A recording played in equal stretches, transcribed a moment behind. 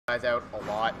guys out a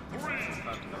lot.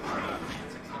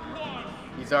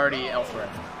 He's already elsewhere.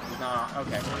 He's not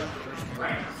okay.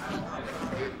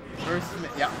 First,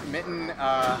 yeah, Mitten.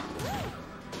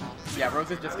 Yeah,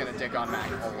 Rose is just gonna dick on Mac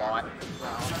a lot.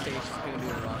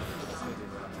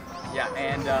 Yeah,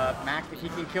 and Mac, if he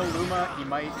can kill Luma, he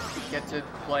might get to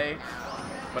play.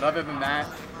 But other than that,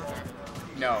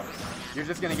 no. You're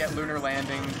just gonna get lunar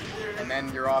landing, and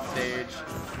then you're off stage,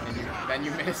 and then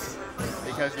you miss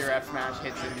because your F smash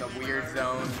hits in the weird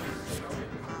zone.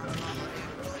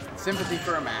 Sympathy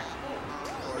for a Mac.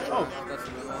 Oh,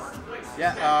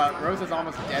 yeah. Rose is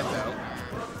almost dead though.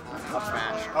 Up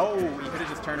smash. Oh, he could have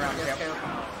just turned around and KO.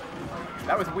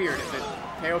 That was weird. The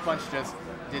KO punch just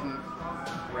didn't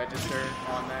register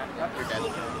on that. Oh, you're dead.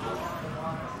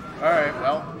 All right.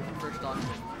 Well. First on.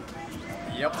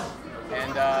 Yep.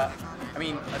 And I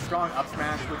mean, a strong up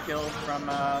smash would kill from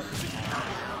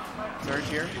Surge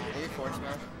here. Maybe forward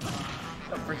smash.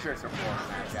 Oh, for sure it's from forward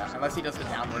smash, yeah. Unless he does the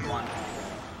downward one.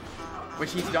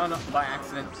 Which he's done by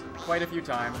accident quite a few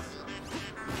times.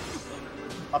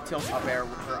 Up tilt, up air,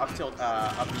 or up tilt,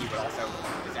 up B would also.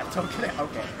 Is F tilt gonna?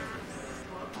 Okay.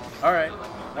 Alright,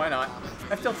 why not?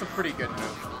 F tilt's a pretty good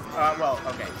move. Well,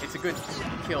 okay, it's a good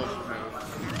kill move.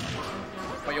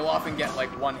 But you'll often get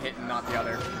like one hit and not the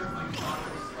other.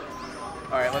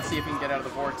 Alright, let's see if he can get out of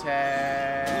the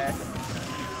vortex.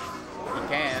 He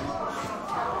can.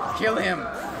 Kill him!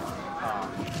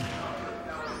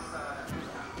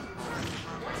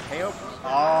 KO.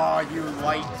 Oh, you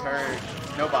light turd.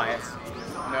 No bias.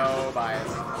 No bias.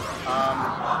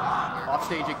 Off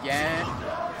stage again.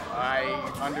 I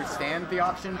understand the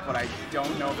option, but I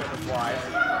don't know if it was wise.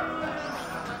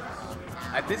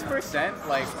 At this percent,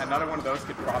 like, another one of those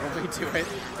could probably do it.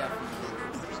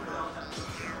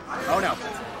 Oh no,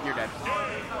 you're dead.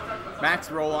 Mac's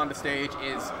roll on the stage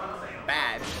is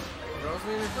bad.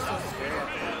 Rosalina is just so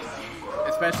scary.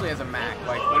 Especially as a Mac.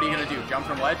 Like, what are you gonna do? Jump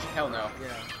from ledge? Hell no.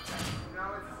 Yeah.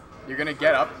 You're gonna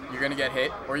get up, you're gonna get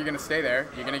hit, or you're gonna stay there,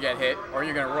 you're gonna get hit, or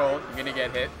you're gonna roll, you're gonna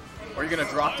get hit, or you're gonna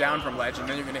drop down from ledge, and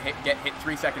then you're gonna get hit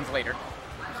 3 seconds later.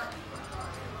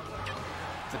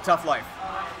 It's a tough life.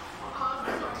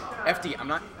 FD, I'm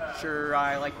not sure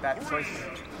I like that choice.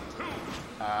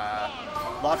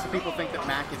 Lots of people think that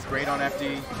Mac is great on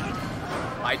FD.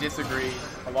 I disagree.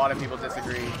 A lot of people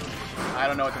disagree. I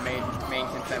don't know what the main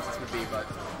consensus would be, but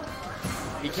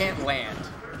he can't land.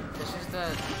 It's just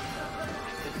that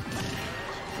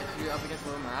if you're up against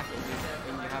low Mac and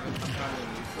you haven't come down to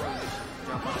neutral, you just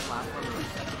jump on the platform and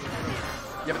reset it.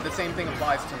 Yeah, but the same thing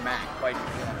applies to Mac. Like,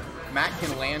 Mac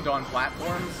can land on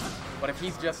platforms, but if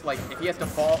he's just like, if he has to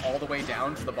fall all the way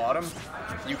down to the bottom,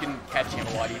 you can catch him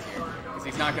a lot easier. Because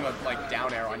he's not gonna like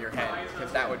down air on your head,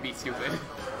 because that would be stupid.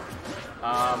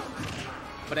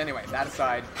 But anyway, that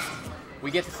aside, we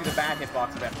get to see the bad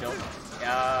hitbox of F tilt.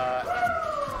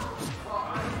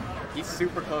 He's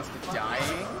super close to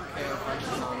dying.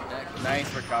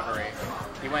 Nice recovery.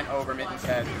 He went over Mitten's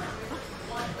head.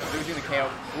 Losing the KO.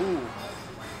 Ooh.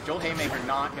 Jolt Haymaker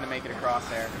not gonna make it across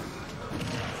there.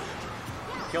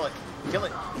 Kill it. Kill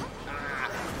it. Ah.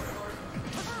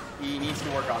 He needs to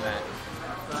work on that.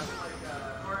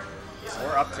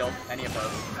 Or up tilt, any of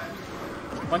those.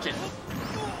 Punch it.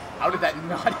 How did that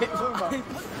not hit Luma?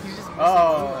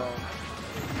 Oh.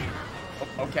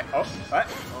 Okay. Oh, what?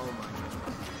 Oh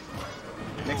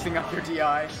my. Mixing up your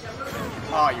DI.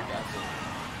 Oh, you're dead.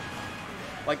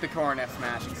 Like the Corrin F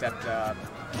smash, except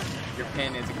your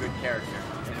pin is a good character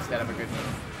instead of a good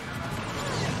move.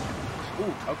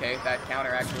 Ooh, okay, that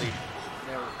counter actually.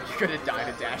 You could have died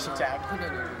a dash attack.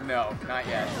 No, not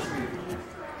yet.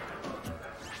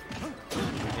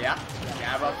 Yeah,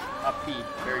 jab up B.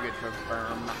 Very good for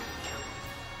Firm.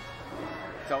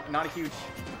 So, not a huge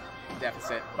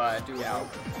deficit, but, you know,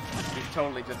 he's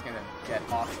totally just going to get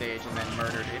off stage and then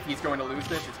murdered. If he's going to lose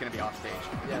this, it's going to be off stage.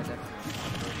 Yeah, definitely.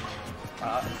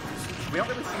 We don't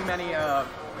really see many,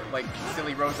 like,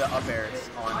 silly Rosa up airs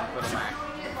on Little Mac.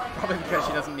 Probably because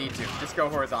she doesn't need to. Just go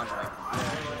horizontally.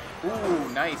 Ooh,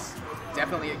 nice.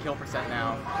 Definitely a kill percent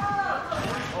now.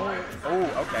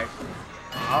 Oh, okay.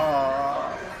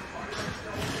 Oh.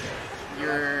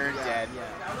 You're dead.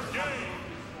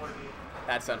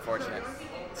 That's unfortunate.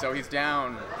 So he's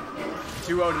down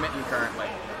 2-0 to Mitten currently.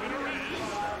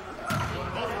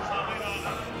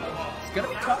 It's gonna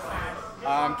be tough.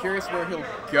 I'm curious where he'll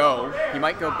go. He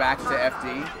might go back to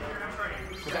FD.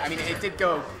 I mean, it did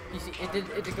go. You see, it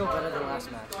did go better than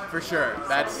last match. For sure.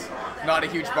 That's not a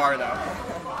huge bar though.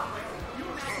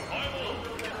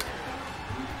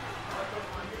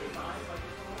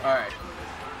 All right.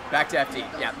 Back to FD.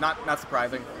 Yeah, not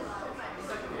surprising.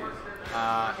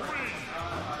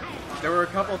 There were a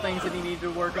couple things that he needed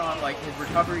to work on, like his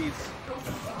recoveries.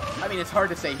 I mean, it's hard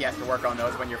to say he has to work on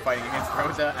those when you're fighting against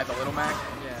Rosa as a little Mac.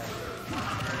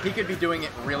 Yeah. He could be doing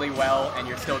it really well, and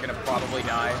you're still gonna probably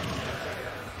die.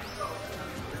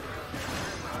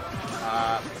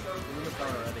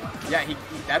 Yeah,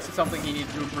 that's something he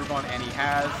needs to improve on, and he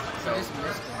has. So. He just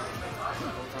missed him the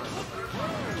whole time.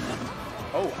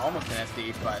 Oh, almost an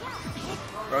SD, but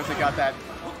Rosa got that.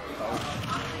 Oh.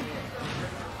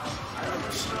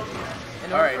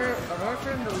 In order for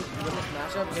him to win this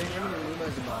matchup, getting rid of Luma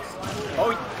is a must.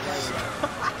 Oh.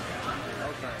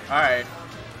 Okay. Alright.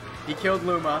 He killed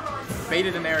Luma,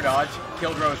 baited an air dodge,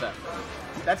 killed Rosa.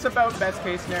 That's about best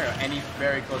case scenario, and he's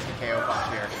very close to KO punch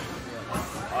here.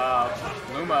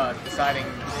 Luma deciding,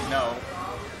 no,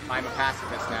 I'm a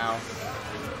pacifist now.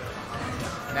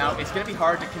 Now, it's going to be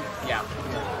hard to,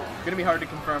 it's going to be hard to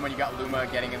confirm when you got Luma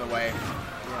getting in the way.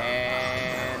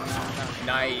 And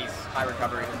nice, high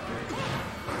recovery.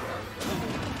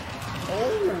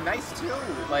 Oh, nice too.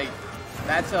 Like,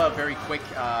 that's a very quick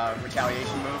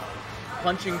retaliation move.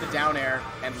 Punching the down air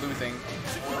and losing.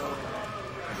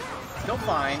 Still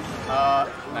fine.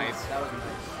 Nice. That was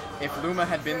nice. If Luma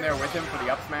had been there with him for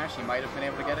the up smash, he might have been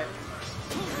able to get it.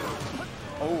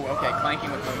 Oh, okay,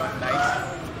 clanking with Luma.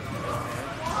 Nice.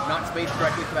 Not spaced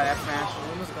correctly for that F smash.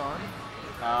 Luma's gone.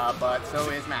 But so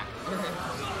is Mac.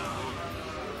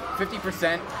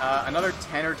 50%, another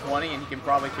 10 or 20, and he can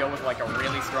probably kill with like a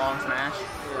really strong smash.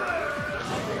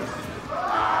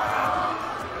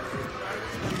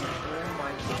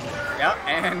 Yep,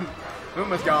 and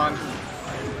Luma's gone.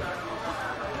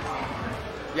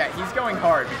 Yeah, he's going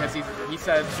hard because he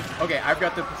says, okay, I've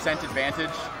got the percent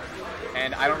advantage,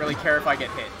 and I don't really care if I get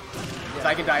hit. Because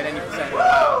I can die at any percent.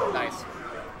 Wow, nice.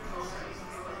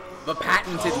 The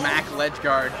patented Mac ledge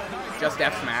guard, just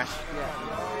F smash.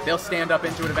 Yeah. They'll stand up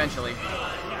into it eventually.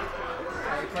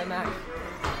 Alright, play Mac.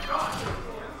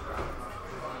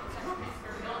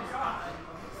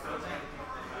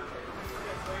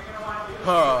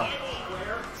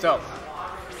 So,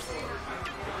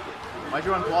 why'd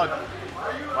you unplug?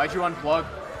 Why'd you unplug?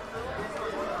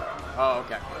 Oh,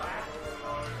 okay.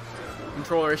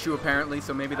 Controller issue apparently,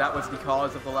 so maybe that was the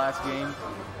cause of the last game.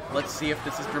 Let's see if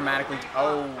this is dramatically...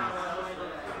 Oh.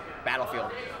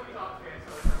 Battlefield.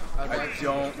 I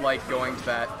don't like going to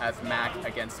that as Mac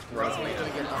against Rosalina.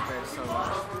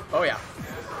 Oh yeah.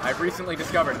 I've recently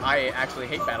discovered I actually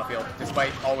hate Battlefield,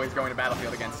 despite always going to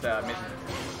Battlefield against Mitten.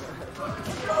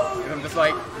 I'm just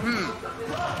like,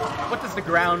 what does the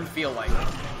ground feel like?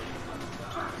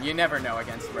 You never know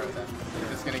against Rosa. You're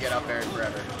just going to get up there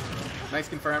forever. Nice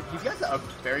confirm. He's got a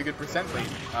very good percent lead.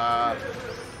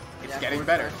 It's getting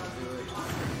better.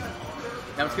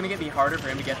 Now it's going to be harder for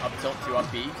him to get up tilt to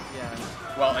up B. Yeah.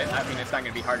 Well, I mean, it's not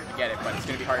going to be harder to get it, but it's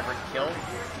going to be harder for him to kill.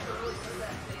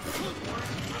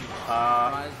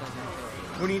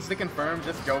 Who needs to confirm?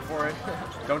 Just go for it.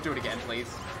 Don't do it again,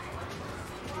 please.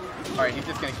 Alright, he's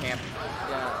just going to camp.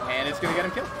 Yeah. And it's going to get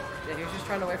him killed. Yeah, he was just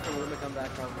trying to wait for Luma to come back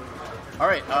probably.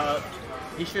 Alright,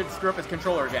 he should screw up his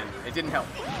controller again. It didn't help.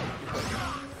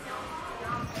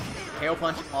 KO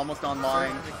punch almost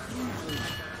online.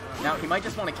 Now, he might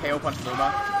just want to KO punch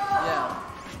Luma. Yeah.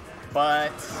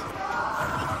 But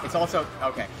it's also...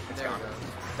 Okay, it's gone.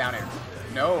 Down air.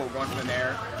 No, going for the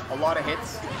nair. A lot of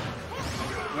hits.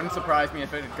 Wouldn't surprise me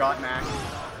if it had got Mac.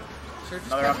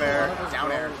 Another up air,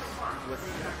 down air.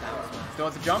 Still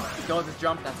has a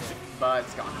jump, That's it. But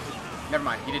it's gone. Never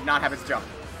mind, he did not have his jump.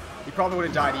 He probably would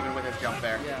have died even with his jump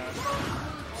there. Yeah.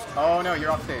 Oh no,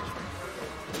 you're off stage.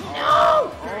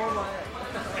 No! Oh my...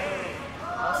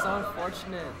 That's so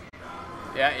unfortunate.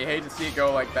 Yeah, you hate to see it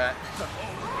go like that.